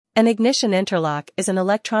An ignition interlock is an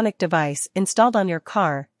electronic device installed on your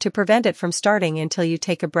car to prevent it from starting until you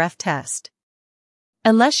take a breath test.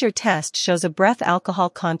 Unless your test shows a breath alcohol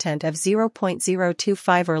content of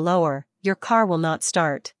 0.025 or lower, your car will not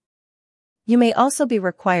start. You may also be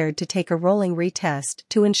required to take a rolling retest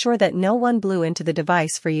to ensure that no one blew into the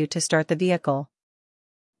device for you to start the vehicle.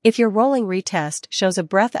 If your rolling retest shows a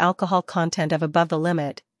breath alcohol content of above the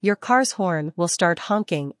limit, your car's horn will start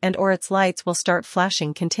honking and/or its lights will start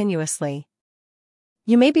flashing continuously.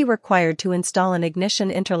 You may be required to install an ignition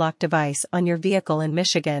interlock device on your vehicle in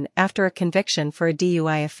Michigan after a conviction for a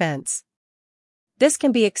DUI offense. This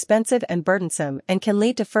can be expensive and burdensome and can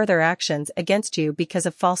lead to further actions against you because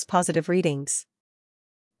of false positive readings.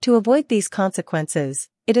 To avoid these consequences,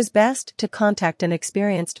 it is best to contact an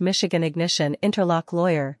experienced Michigan ignition interlock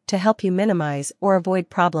lawyer to help you minimize or avoid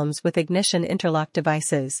problems with ignition interlock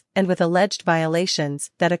devices and with alleged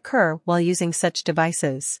violations that occur while using such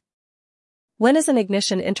devices. When is an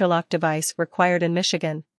ignition interlock device required in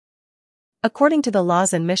Michigan? According to the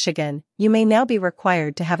laws in Michigan, you may now be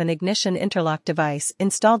required to have an ignition interlock device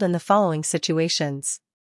installed in the following situations.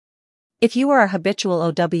 If you are a habitual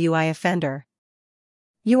OWI offender.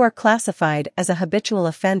 You are classified as a habitual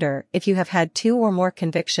offender if you have had 2 or more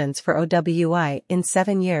convictions for OWI in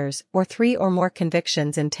 7 years or 3 or more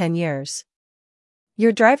convictions in 10 years.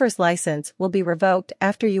 Your driver's license will be revoked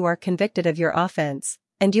after you are convicted of your offense,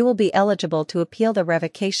 and you will be eligible to appeal the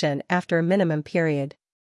revocation after a minimum period.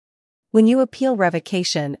 When you appeal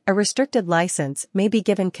revocation, a restricted license may be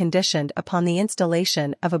given conditioned upon the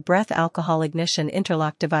installation of a breath alcohol ignition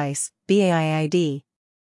interlock device, BAIID.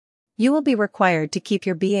 You will be required to keep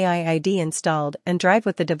your BAIID installed and drive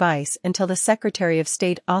with the device until the Secretary of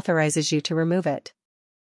State authorizes you to remove it.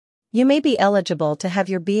 You may be eligible to have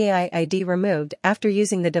your BAIID removed after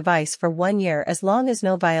using the device for 1 year as long as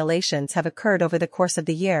no violations have occurred over the course of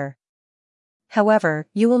the year. However,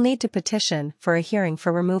 you will need to petition for a hearing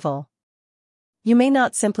for removal. You may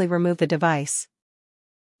not simply remove the device.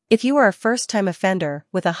 If you are a first-time offender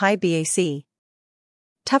with a high BAC,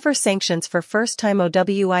 tougher sanctions for first-time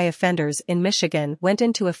OWI offenders in Michigan went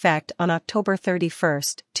into effect on October 31,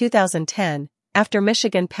 2010, after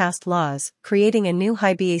Michigan passed laws creating a new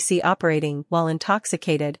high BAC operating while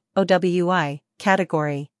intoxicated, OWI,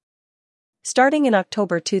 category. Starting in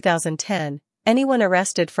October 2010, anyone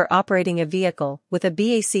arrested for operating a vehicle with a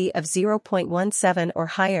BAC of 0.17 or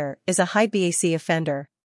higher is a high BAC offender.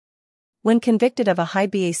 When convicted of a high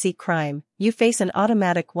BAC crime, you face an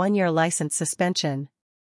automatic 1-year license suspension.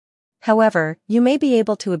 However, you may be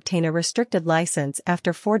able to obtain a restricted license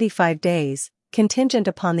after 45 days, contingent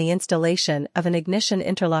upon the installation of an ignition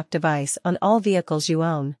interlock device on all vehicles you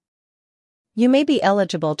own. You may be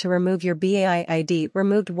eligible to remove your BAIID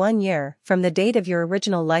removed 1 year from the date of your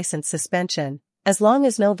original license suspension, as long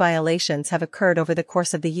as no violations have occurred over the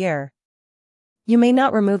course of the year. You may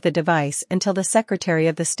not remove the device until the Secretary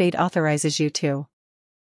of the State authorizes you to.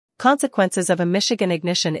 Consequences of a Michigan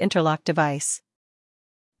ignition interlock device.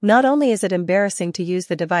 Not only is it embarrassing to use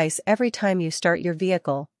the device every time you start your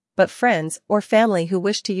vehicle, but friends or family who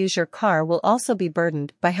wish to use your car will also be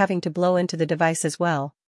burdened by having to blow into the device as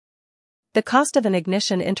well. The cost of an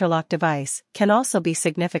ignition interlock device can also be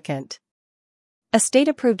significant. A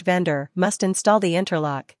state-approved vendor must install the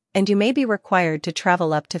interlock, and you may be required to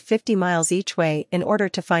travel up to 50 miles each way in order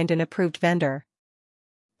to find an approved vendor.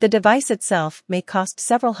 The device itself may cost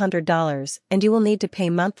several $100s, and you will need to pay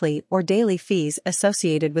monthly or daily fees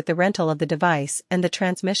associated with the rental of the device and the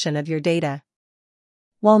transmission of your data.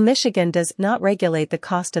 While Michigan does not regulate the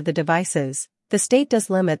cost of the devices, the state does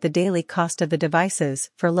limit the daily cost of the devices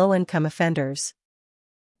for low-income offenders.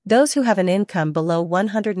 Those who have an income below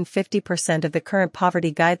 150% of the current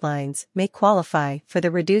poverty guidelines may qualify for the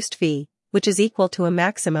reduced fee, which is equal to a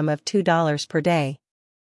maximum of $2 per day.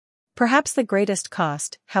 Perhaps the greatest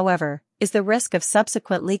cost, however, is the risk of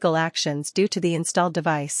subsequent legal actions due to the installed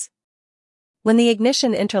device. When the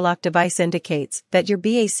ignition interlock device indicates that your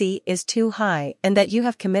BAC is too high and that you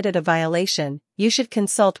have committed a violation, you should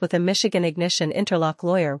consult with a Michigan ignition interlock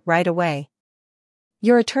lawyer right away.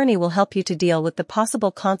 Your attorney will help you to deal with the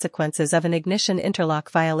possible consequences of an ignition interlock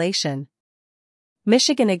violation.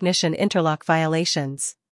 Michigan ignition interlock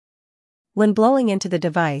violations. When blowing into the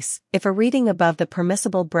device, if a reading above the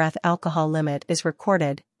permissible breath alcohol limit is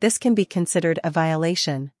recorded, this can be considered a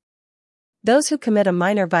violation. Those who commit a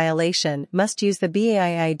minor violation must use the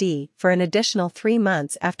BAIID for an additional 3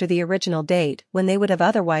 months after the original date when they would have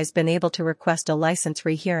otherwise been able to request a license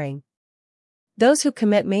rehearing. Those who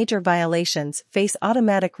commit major violations face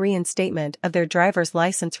automatic reinstatement of their driver's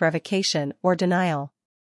license revocation or denial.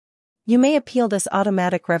 You may appeal this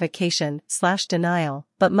automatic revocation/denial,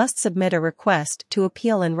 but must submit a request to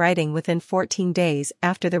appeal in writing within 14 days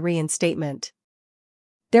after the reinstatement.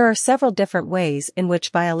 There are several different ways in which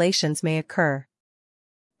violations may occur.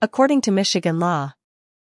 According to Michigan law,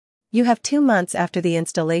 you have 2 months after the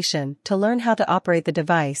installation to learn how to operate the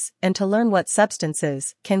device and to learn what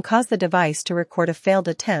substances can cause the device to record a failed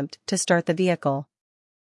attempt to start the vehicle.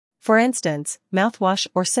 For instance, mouthwash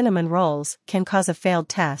or cinnamon rolls can cause a failed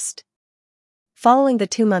test. Following the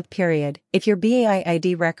 2-month period, if your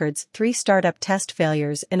BAID records 3 startup test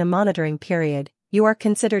failures in a monitoring period, you are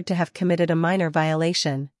considered to have committed a minor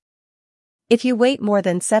violation. If you wait more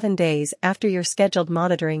than 7 days after your scheduled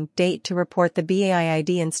monitoring date to report the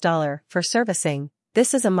BAID installer for servicing,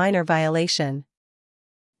 this is a minor violation.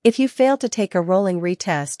 If you fail to take a rolling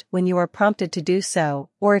retest when you are prompted to do so,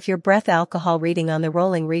 or if your breath alcohol reading on the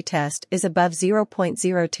rolling retest is above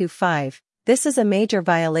 0.025, this is a major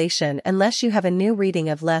violation unless you have a new reading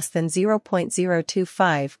of less than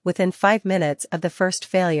 0.025 within 5 minutes of the first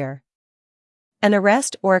failure. An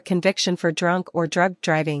arrest or a conviction for drunk or drug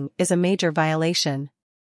driving is a major violation.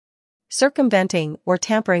 Circumventing or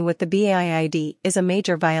tampering with the BAID is a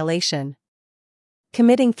major violation.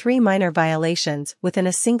 Committing 3 minor violations within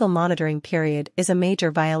a single monitoring period is a major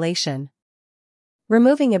violation.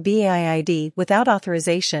 Removing a BAID without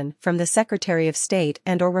authorization from the Secretary of State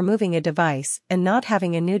and/or removing a device and not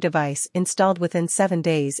having a new device installed within 7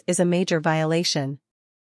 days is a major violation.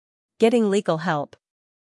 Getting legal help.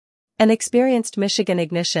 An experienced Michigan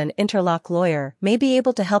ignition interlock lawyer may be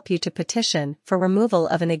able to help you to petition for removal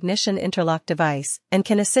of an ignition interlock device and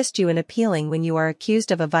can assist you in appealing when you are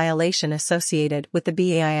accused of a violation associated with the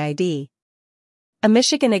BAID. A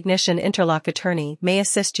Michigan ignition interlock attorney may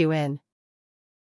assist you in